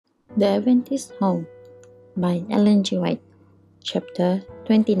The Adventist Home by Ellen G. White, Chapter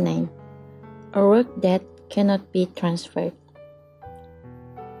 29. A Work That Cannot Be Transferred.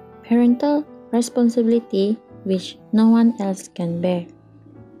 Parental responsibility which no one else can bear.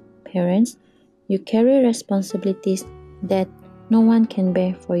 Parents, you carry responsibilities that no one can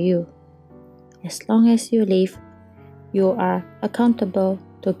bear for you. As long as you live, you are accountable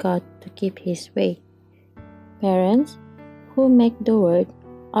to God to keep His way. Parents who make the Word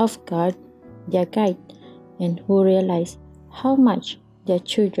of God their guide and who realize how much their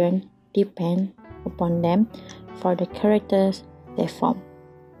children depend upon them for the characters they form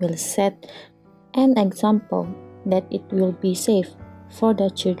will set an example that it will be safe for their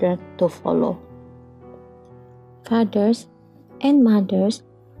children to follow. Fathers and mothers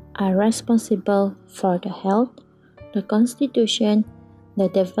are responsible for the health, the constitution, the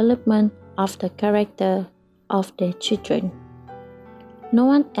development of the character of their children. No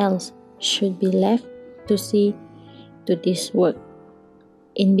one else should be left to see to this work.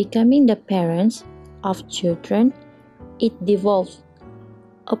 In becoming the parents of children, it devolves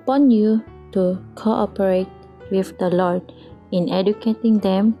upon you to cooperate with the Lord in educating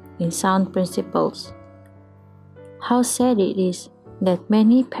them in sound principles. How sad it is that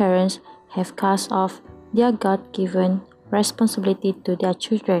many parents have cast off their God-given responsibility to their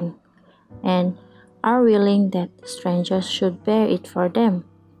children and are willing that strangers should bear it for them.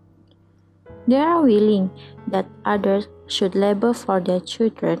 They are willing that others should labor for their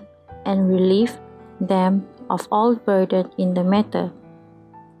children and relieve them of all burden in the matter.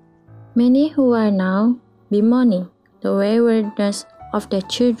 Many who are now bemoaning the waywardness of their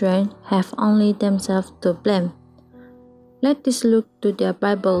children have only themselves to blame. Let us look to their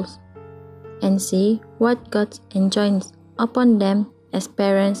Bibles and see what God enjoins upon them as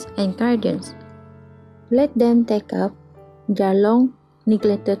parents and guardians. Let them take up their long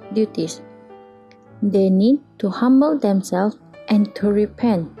neglected duties. They need to humble themselves and to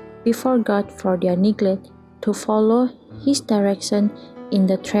repent before God for their neglect to follow His direction in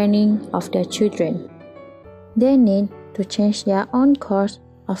the training of their children. They need to change their own course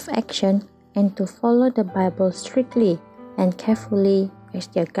of action and to follow the Bible strictly and carefully as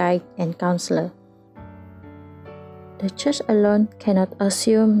their guide and counselor. The church alone cannot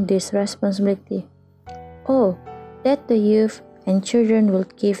assume this responsibility. Oh, that the youth and children will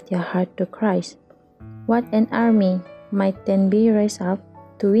give their heart to Christ. What an army might then be raised up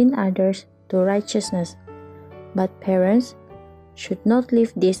to win others to righteousness. But parents should not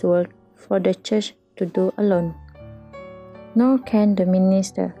leave this work for the church to do alone. Nor can the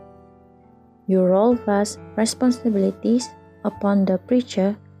minister. You roll vast responsibilities upon the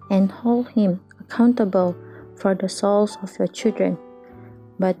preacher and hold him accountable for the souls of your children.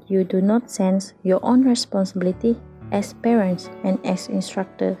 But you do not sense your own responsibility as parents and as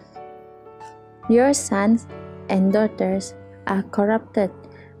instructors. Your sons and daughters are corrupted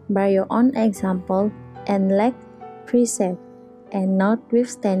by your own example and lack precept, and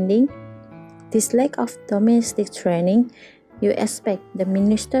notwithstanding this lack of domestic training, you expect the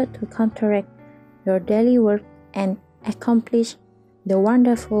minister to counteract your daily work and accomplish the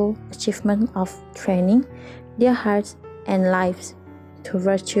wonderful achievement of training their hearts and lives to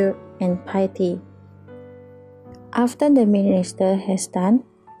virtue and piety. After the minister has done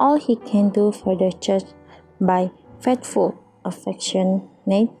all he can do for the church by faithful,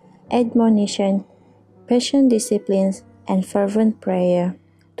 affectionate admonition, patient disciplines, and fervent prayer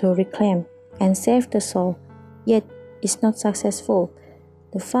to reclaim and save the soul, yet is not successful,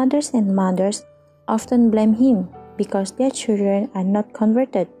 the fathers and mothers often blame him because their children are not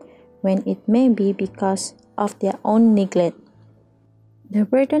converted, when it may be because of their own neglect. The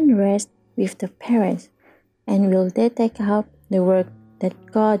burden rests with the parents, and will they take up the work that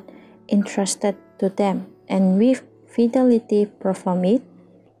God entrusted to them and with fidelity perform it?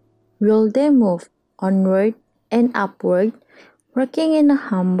 Will they move onward and upward, working in a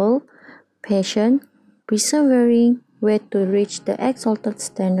humble, patient, persevering way to reach the exalted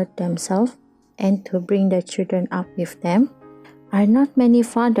standard themselves and to bring their children up with them? Are not many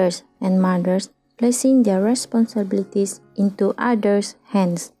fathers and mothers placing their responsibilities into others'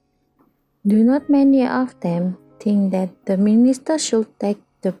 hands? Do not many of them think that the minister should take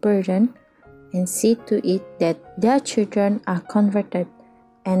the burden and see to it that their children are converted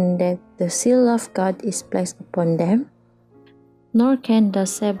and that the seal of God is placed upon them? Nor can the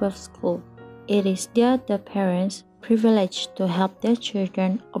Sabbath school. It is there the parents' privilege to help their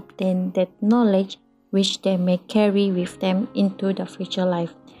children obtain that knowledge which they may carry with them into the future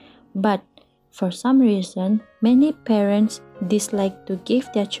life. But for some reason, many parents dislike to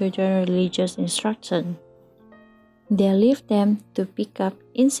give their children religious instruction. They leave them to pick up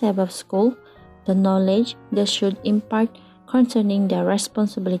in Sabbath school the knowledge they should impart concerning their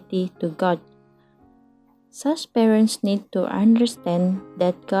responsibility to God. Such parents need to understand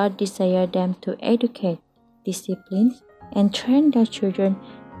that God desires them to educate, discipline, and train their children,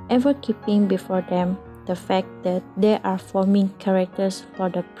 ever keeping before them the fact that they are forming characters for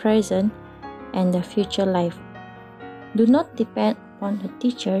the present and the future life. Do not depend upon the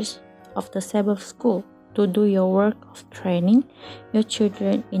teachers of the Sabbath school to do your work of training your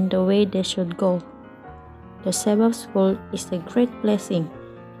children in the way they should go. The Sabbath school is a great blessing.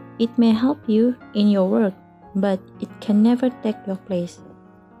 It may help you in your work, but it can never take your place.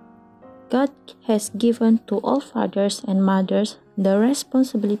 God has given to all fathers and mothers the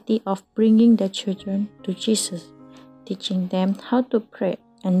responsibility of bringing their children to Jesus, teaching them how to pray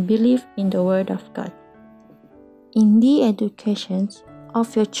and believe in the Word of God. In the education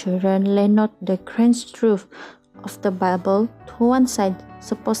of your children, lay not the grand truth of the Bible to one side,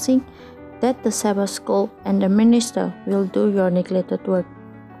 supposing that the Sabbath school and the minister will do your neglected work.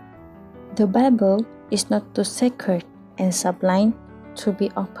 The Bible is not too sacred and sublime to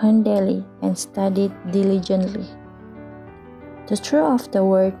be opened daily and studied diligently. The truth of the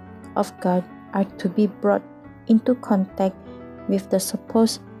Word of God are to be brought into contact with the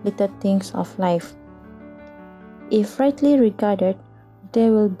supposed little things of life. If rightly regarded, they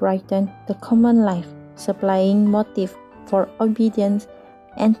will brighten the common life, supplying motive for obedience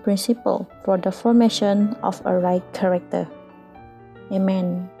and principle for the formation of a right character.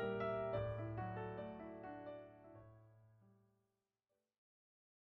 Amen.